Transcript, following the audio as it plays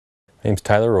My name's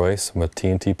Tyler Royce. I'm with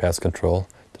TNT Pest Control.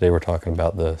 Today we're talking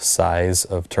about the size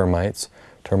of termites.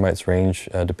 Termites range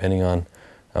depending on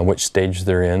which stage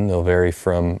they're in. They'll vary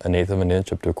from 1/8 of an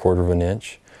inch up to 1/4 of an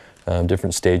inch.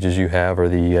 Different stages you have are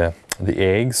the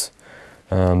eggs,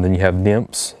 then you have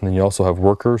nymphs, and then you also have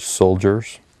workers,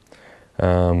 soldiers,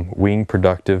 wing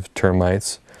productive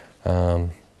termites.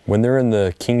 When they're in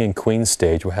the king and queen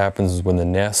stage, what happens is when the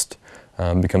nest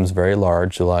becomes very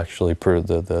large, they'll actually,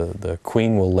 the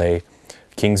queen will lay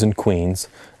kings and queens,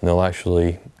 and they'll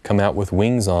actually come out with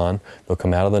wings on. They'll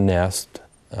come out of the nest,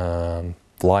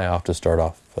 fly off to start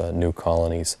off new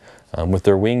colonies. With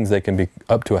their wings, they can be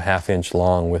up to a 1/2 inch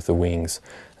long with the wings,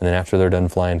 and then after they're done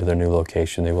flying to their new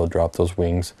location, they will drop those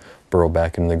wings, burrow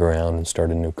back into the ground, and start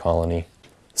a new colony.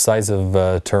 Size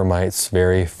of termites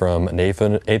vary from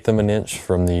 1/8 of an inch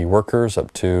from the workers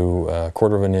up to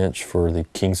 1/4 of an inch for the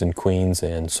kings and queens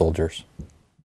and soldiers.